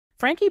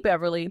Frankie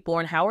Beverly,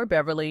 born Howard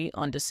Beverly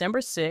on December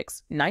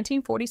 6,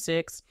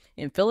 1946,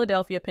 in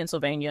Philadelphia,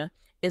 Pennsylvania,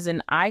 is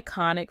an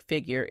iconic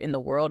figure in the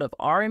world of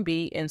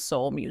R&B and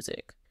soul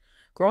music.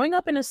 Growing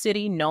up in a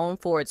city known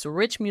for its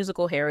rich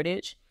musical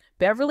heritage,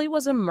 Beverly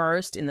was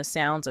immersed in the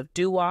sounds of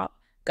doo-wop,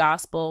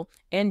 gospel,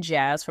 and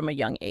jazz from a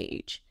young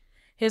age.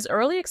 His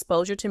early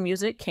exposure to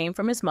music came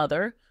from his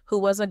mother, who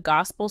was a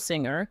gospel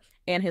singer,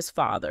 and his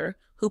father,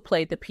 who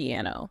played the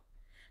piano.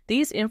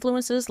 These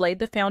influences laid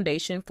the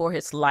foundation for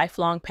his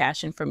lifelong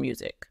passion for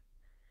music.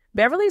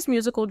 Beverly's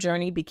musical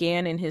journey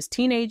began in his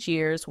teenage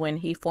years when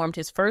he formed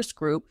his first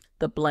group,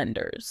 the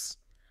Blenders.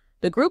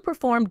 The group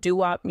performed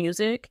doo-wop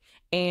music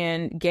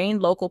and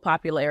gained local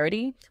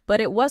popularity,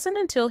 but it wasn't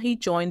until he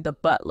joined the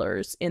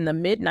Butlers in the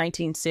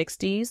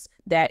mid-1960s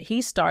that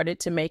he started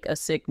to make a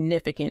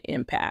significant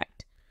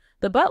impact.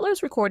 The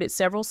Butlers recorded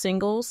several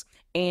singles,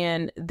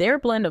 and their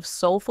blend of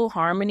soulful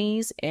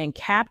harmonies and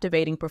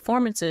captivating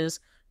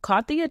performances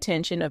caught the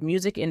attention of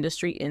music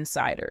industry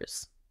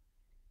insiders.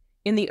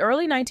 In the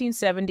early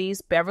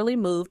 1970s, Beverly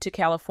moved to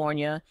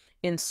California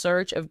in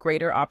search of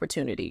greater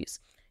opportunities.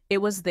 It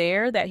was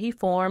there that he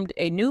formed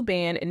a new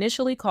band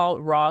initially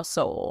called Raw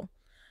Soul.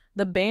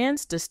 The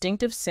band's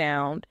distinctive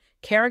sound,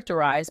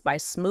 characterized by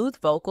smooth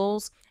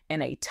vocals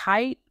and a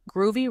tight,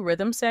 groovy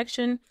rhythm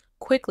section,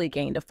 quickly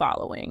gained a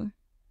following.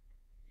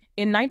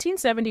 In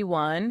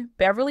 1971,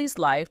 Beverly's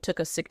life took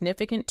a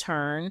significant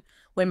turn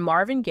when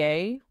Marvin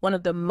Gaye, one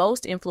of the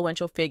most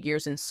influential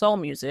figures in soul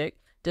music,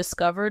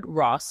 discovered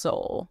Raw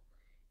Soul.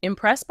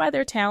 Impressed by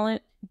their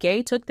talent,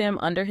 Gaye took them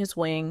under his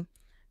wing,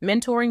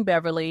 mentoring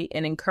Beverly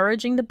and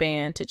encouraging the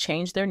band to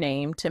change their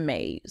name to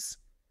Maze.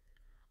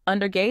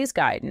 Under Gaye's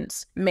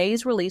guidance,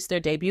 Maze released their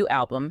debut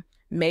album,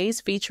 Maze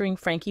featuring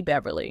Frankie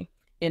Beverly,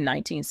 in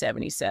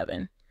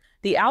 1977.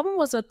 The album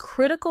was a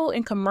critical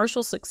and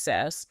commercial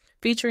success,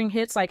 featuring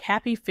hits like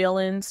Happy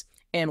Feelings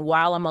and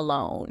While I'm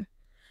Alone.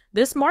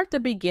 This marked the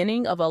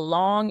beginning of a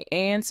long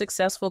and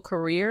successful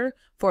career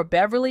for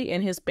Beverly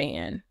and his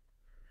band.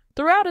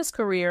 Throughout his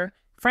career,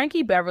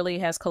 Frankie Beverly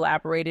has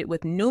collaborated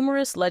with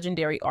numerous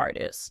legendary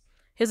artists.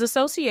 His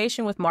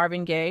association with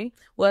Marvin Gaye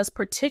was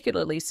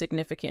particularly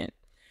significant.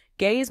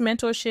 Gaye's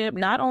mentorship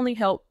not only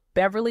helped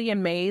Beverly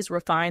and Maze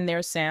refine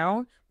their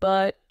sound,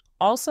 but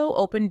also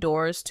opened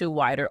doors to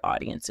wider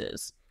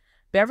audiences.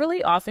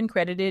 Beverly often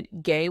credited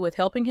Gaye with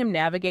helping him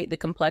navigate the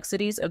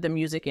complexities of the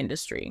music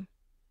industry.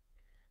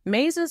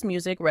 Maze's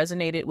music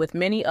resonated with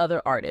many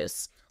other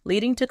artists,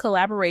 leading to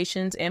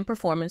collaborations and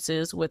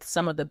performances with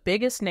some of the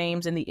biggest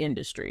names in the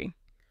industry.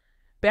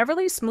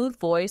 Beverly's smooth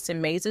voice and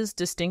Maze's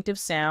distinctive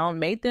sound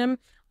made them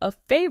a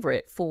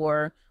favorite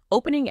for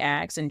opening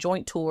acts and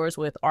joint tours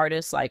with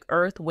artists like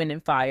Earth,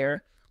 Wind &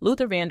 Fire,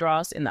 Luther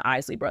Vandross, and the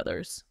Isley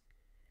Brothers.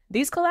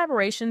 These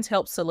collaborations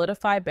helped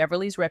solidify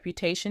Beverly's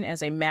reputation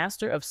as a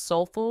master of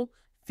soulful,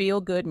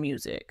 feel-good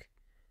music.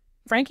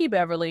 Frankie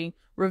Beverly,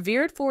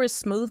 revered for his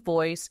smooth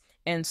voice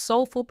and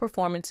soulful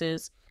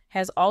performances,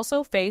 has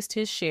also faced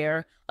his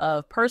share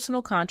of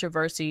personal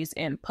controversies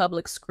and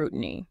public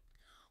scrutiny.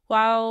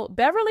 While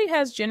Beverly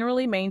has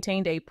generally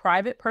maintained a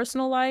private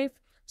personal life,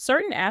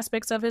 certain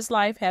aspects of his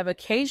life have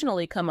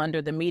occasionally come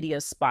under the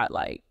media's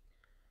spotlight.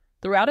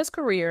 Throughout his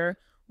career,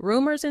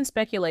 rumors and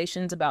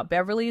speculations about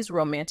Beverly's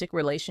romantic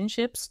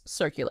relationships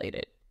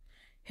circulated.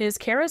 His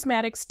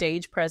charismatic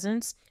stage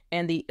presence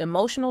and the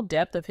emotional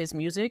depth of his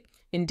music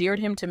endeared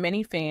him to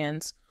many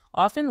fans,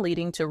 often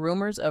leading to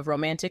rumors of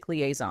romantic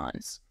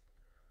liaisons.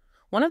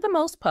 One of the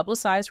most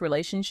publicized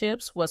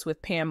relationships was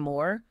with Pam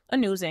Moore, a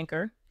news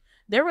anchor.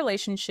 Their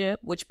relationship,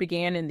 which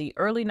began in the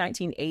early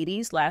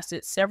 1980s,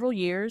 lasted several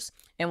years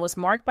and was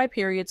marked by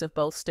periods of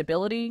both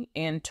stability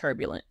and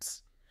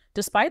turbulence.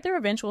 Despite their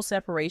eventual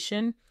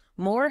separation,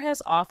 Moore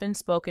has often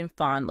spoken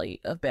fondly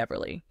of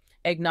Beverly,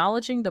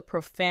 acknowledging the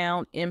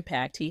profound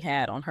impact he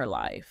had on her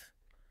life.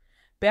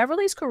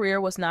 Beverly's career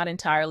was not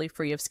entirely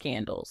free of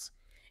scandals.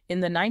 In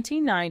the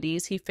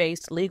 1990s, he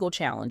faced legal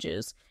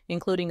challenges,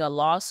 including a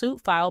lawsuit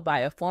filed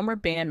by a former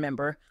band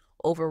member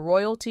over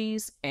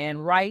royalties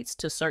and rights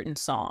to certain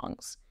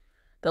songs.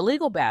 The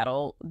legal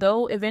battle,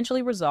 though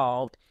eventually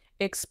resolved,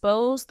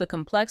 exposed the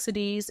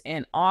complexities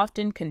and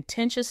often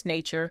contentious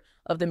nature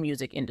of the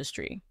music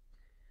industry.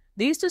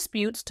 These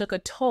disputes took a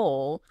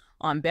toll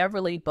on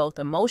Beverly both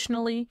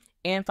emotionally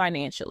and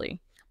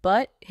financially,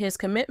 but his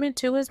commitment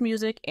to his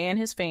music and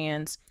his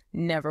fans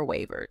never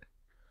wavered.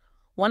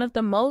 One of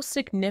the most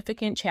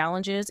significant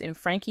challenges in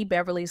Frankie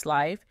Beverly's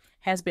life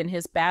has been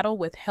his battle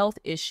with health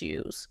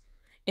issues.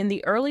 In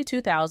the early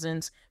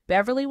 2000s,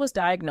 Beverly was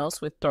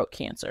diagnosed with throat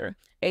cancer,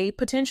 a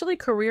potentially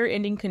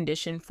career-ending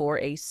condition for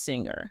a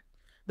singer.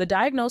 The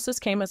diagnosis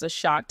came as a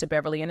shock to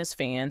Beverly and his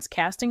fans,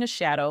 casting a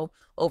shadow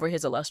over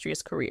his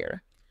illustrious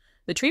career.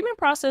 The treatment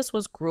process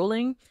was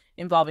grueling,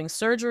 involving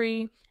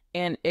surgery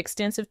and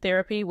extensive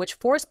therapy, which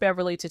forced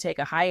Beverly to take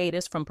a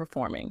hiatus from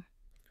performing.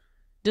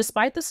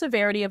 Despite the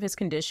severity of his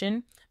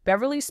condition,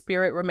 Beverly's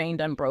spirit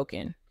remained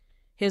unbroken.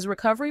 His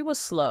recovery was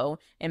slow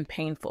and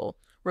painful,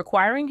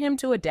 requiring him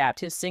to adapt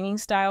his singing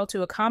style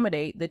to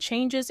accommodate the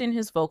changes in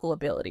his vocal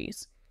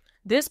abilities.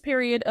 This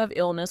period of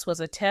illness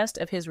was a test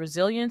of his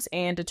resilience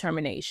and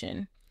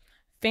determination.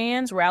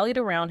 Fans rallied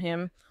around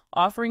him,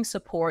 offering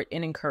support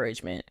and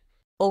encouragement.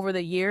 Over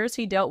the years,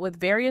 he dealt with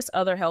various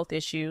other health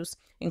issues,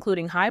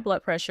 including high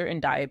blood pressure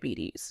and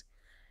diabetes.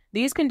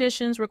 These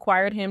conditions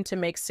required him to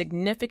make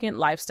significant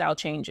lifestyle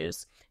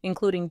changes,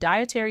 including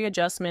dietary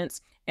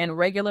adjustments and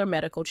regular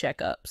medical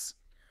checkups.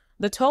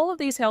 The toll of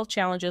these health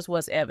challenges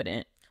was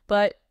evident,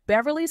 but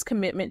Beverly's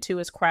commitment to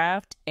his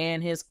craft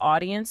and his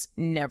audience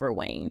never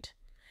waned.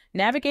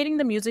 Navigating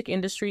the music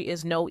industry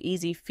is no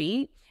easy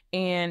feat,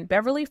 and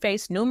Beverly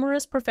faced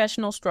numerous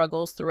professional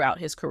struggles throughout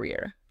his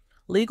career.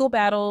 Legal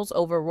battles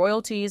over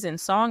royalties and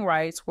song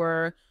rights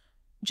were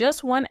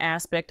just one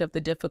aspect of the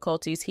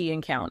difficulties he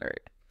encountered.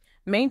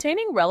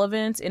 Maintaining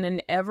relevance in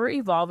an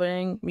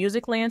ever-evolving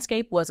music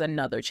landscape was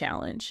another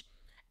challenge.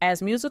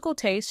 As musical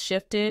tastes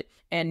shifted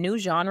and new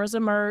genres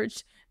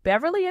emerged,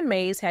 Beverly and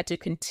Mays had to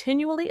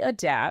continually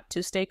adapt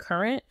to stay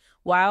current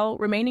while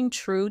remaining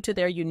true to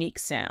their unique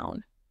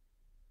sound.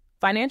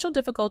 Financial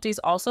difficulties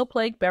also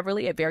plagued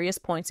Beverly at various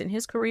points in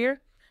his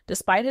career.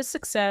 Despite his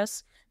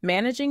success,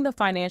 managing the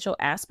financial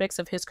aspects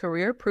of his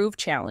career proved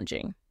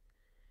challenging.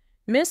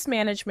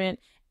 Mismanagement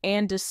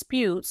and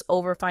disputes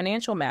over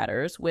financial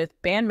matters with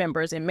band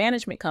members and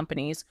management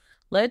companies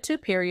led to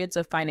periods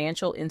of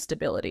financial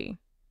instability.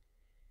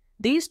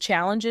 These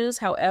challenges,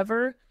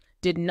 however,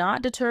 did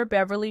not deter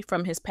Beverly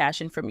from his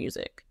passion for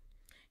music.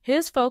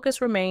 His focus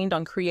remained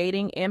on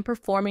creating and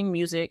performing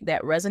music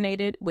that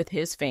resonated with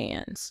his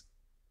fans.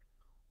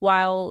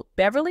 While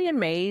Beverly and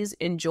Mays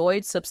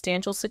enjoyed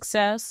substantial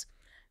success,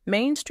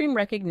 mainstream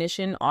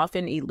recognition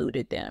often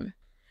eluded them.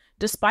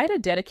 Despite a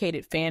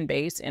dedicated fan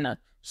base and a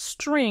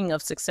string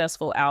of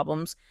successful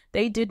albums,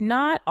 they did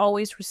not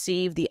always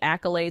receive the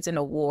accolades and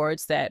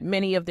awards that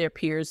many of their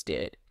peers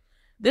did.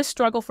 This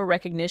struggle for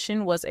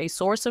recognition was a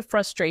source of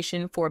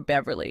frustration for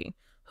Beverly,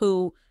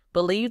 who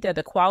believed that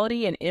the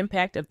quality and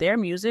impact of their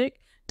music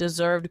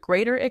deserved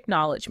greater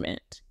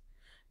acknowledgement.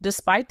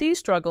 Despite these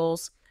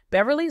struggles,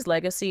 Beverly's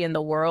legacy in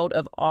the world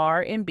of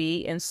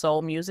R&B and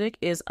soul music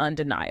is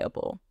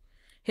undeniable.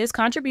 His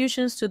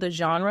contributions to the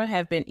genre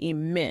have been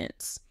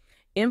immense,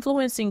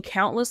 influencing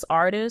countless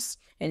artists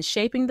and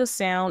shaping the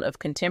sound of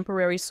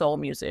contemporary soul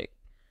music.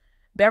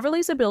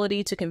 Beverly's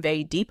ability to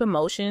convey deep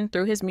emotion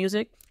through his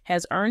music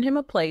has earned him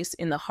a place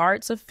in the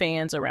hearts of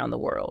fans around the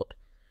world.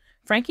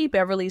 Frankie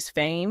Beverly's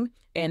fame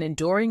and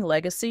enduring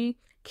legacy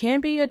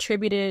can be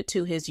attributed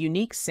to his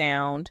unique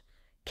sound,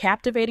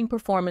 captivating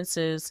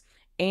performances,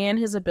 and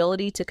his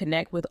ability to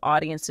connect with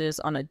audiences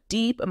on a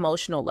deep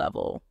emotional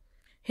level.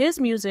 His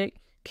music,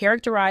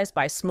 characterized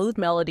by smooth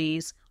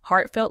melodies,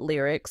 heartfelt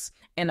lyrics,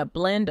 and a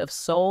blend of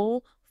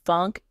soul,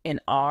 funk, and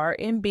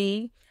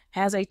R&B,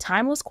 has a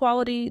timeless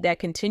quality that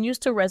continues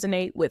to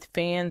resonate with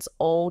fans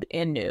old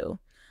and new.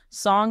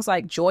 Songs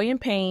like Joy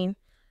and Pain,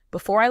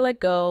 Before I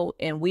Let Go,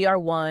 and We Are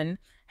One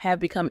have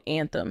become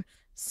anthems,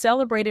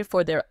 celebrated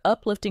for their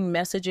uplifting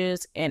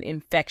messages and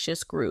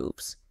infectious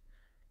grooves.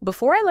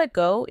 Before I Let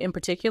Go, in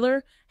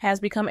particular, has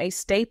become a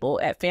staple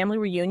at family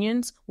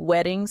reunions,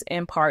 weddings,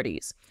 and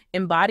parties,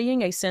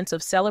 embodying a sense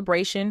of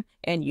celebration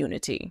and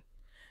unity.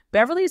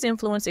 Beverly's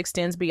influence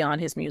extends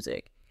beyond his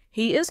music.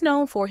 He is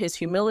known for his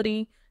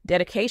humility,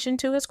 dedication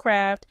to his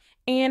craft,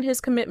 and his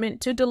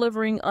commitment to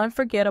delivering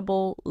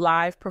unforgettable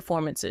live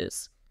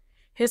performances.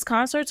 His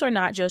concerts are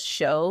not just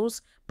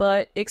shows,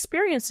 but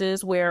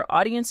experiences where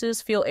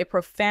audiences feel a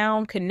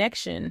profound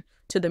connection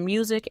to the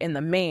music and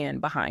the man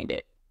behind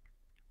it.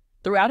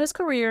 Throughout his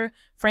career,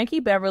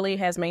 Frankie Beverly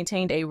has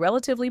maintained a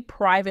relatively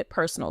private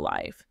personal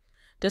life.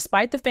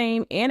 Despite the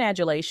fame and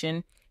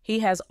adulation, he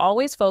has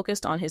always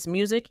focused on his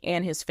music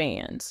and his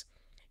fans.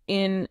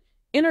 In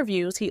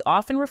interviews, he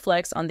often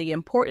reflects on the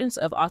importance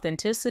of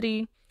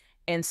authenticity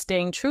and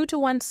staying true to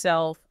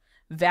oneself,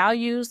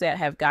 values that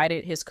have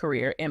guided his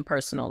career and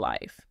personal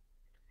life.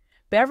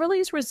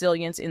 Beverly's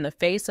resilience in the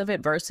face of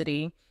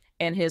adversity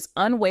and his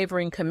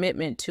unwavering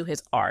commitment to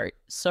his art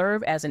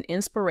serve as an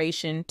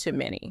inspiration to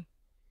many.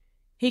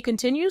 He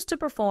continues to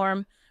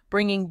perform,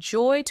 bringing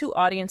joy to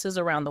audiences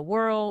around the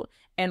world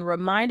and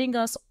reminding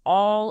us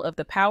all of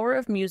the power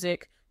of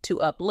music to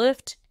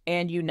uplift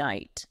and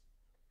unite.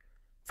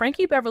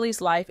 Frankie Beverly's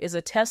life is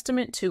a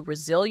testament to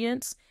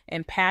resilience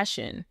and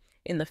passion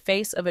in the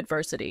face of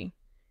adversity.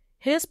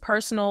 His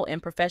personal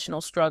and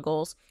professional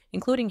struggles,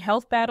 including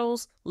health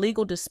battles,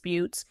 legal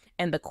disputes,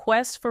 and the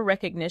quest for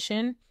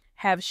recognition,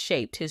 have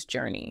shaped his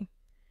journey.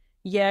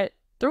 Yet,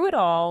 through it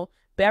all,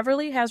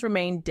 Beverly has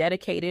remained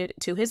dedicated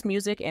to his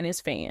music and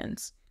his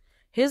fans.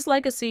 His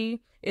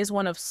legacy is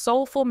one of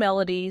soulful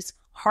melodies,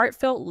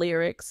 heartfelt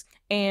lyrics,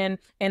 and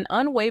an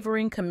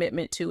unwavering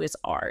commitment to his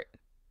art.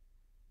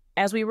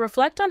 As we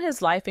reflect on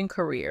his life and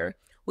career,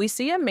 we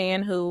see a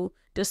man who,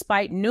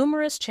 despite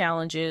numerous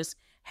challenges,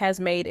 has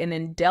made an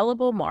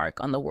indelible mark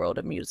on the world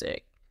of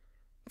music.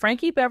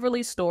 Frankie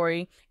Beverly's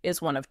story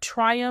is one of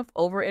triumph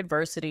over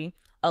adversity,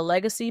 a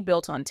legacy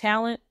built on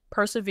talent,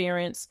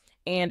 perseverance,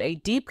 and a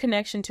deep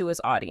connection to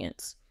his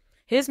audience.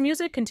 His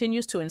music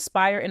continues to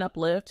inspire and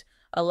uplift,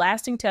 a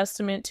lasting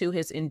testament to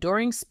his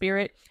enduring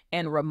spirit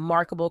and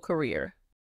remarkable career.